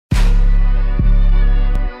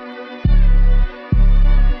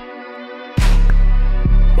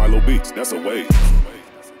beats, that's a wave.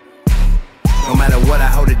 No matter what, I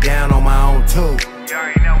hold it down on my own too. You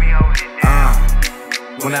already know we hold it down.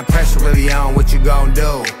 When that pressure really on, what you gon' do?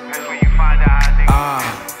 That's when you find out how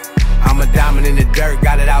niggas I'm a diamond in the dirt,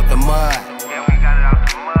 got it out the mud. yeah, we got it out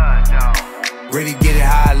the mud, though. Really get it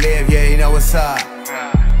how I live, yeah, you know what's up.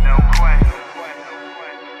 No question.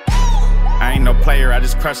 I ain't no player, I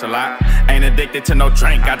just crush a lot. Ain't addicted to no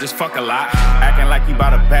drink, I just fuck a lot. Acting like you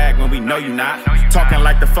bought a bag when we know you not. Talking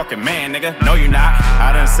like the fucking man, nigga, no you not.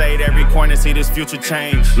 I done saved every coin to see this future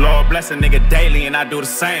change. Lord bless a nigga daily and I do the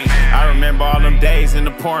same. I remember all them days in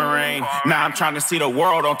the pouring rain. Now I'm trying to see the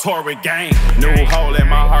world on tour with gang. New hole in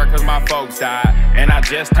my heart cause my folks died. And I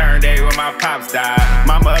just turned 8 when my pops died.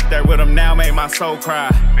 Mama up there with them now made my soul cry.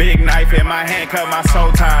 Big knife in my hand, cut my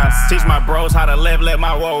soul ties. Teach my bros how to live, let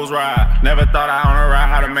my woes ride. Never thought I own a ride,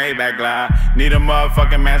 how to Maybach glide. Need a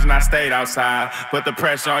motherfucking mansion, I stayed outside. Put the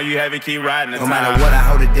pressure on you heavy, keep riding the No time. matter what, I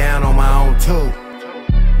hold it down on my own too.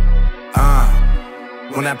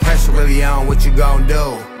 When that pressure really on, what you gon'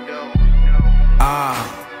 do?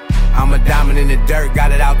 I'm a diamond in the dirt,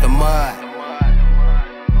 got it out the mud.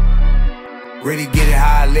 Really get it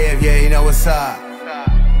how I live, yeah, you know what's up.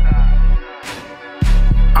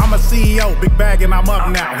 I'm a CEO, big bag and I'm up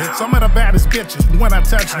now. Hit some of the baddest bitches when I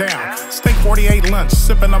touch down. Steak 48 lunch,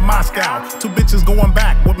 sipping a Moscow. 2 bitches going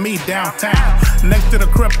back with me downtown. Next to the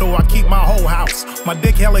crypto, I keep my whole house. My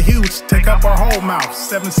dick hella huge, take up our whole mouth.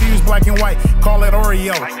 7 Series, black and white, call it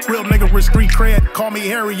Oreo. Real nigga with street cred, call me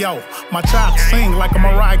Harry-O. My chops sing like a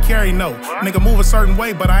Mariah Carey note. Nigga move a certain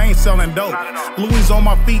way, but I ain't selling dope. Louis on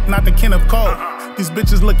my feet, not the Kenneth Cole. These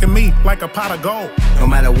bitches look at me like a pot of gold. No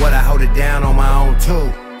matter what, I hold it down on my own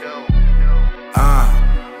too.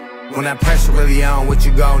 When that pressure really on, what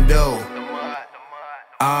you gon' do?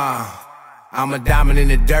 I'm a diamond in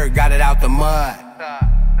the dirt, got it out the mud.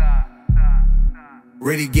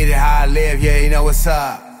 Really get it how I live, yeah, you know what's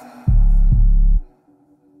up.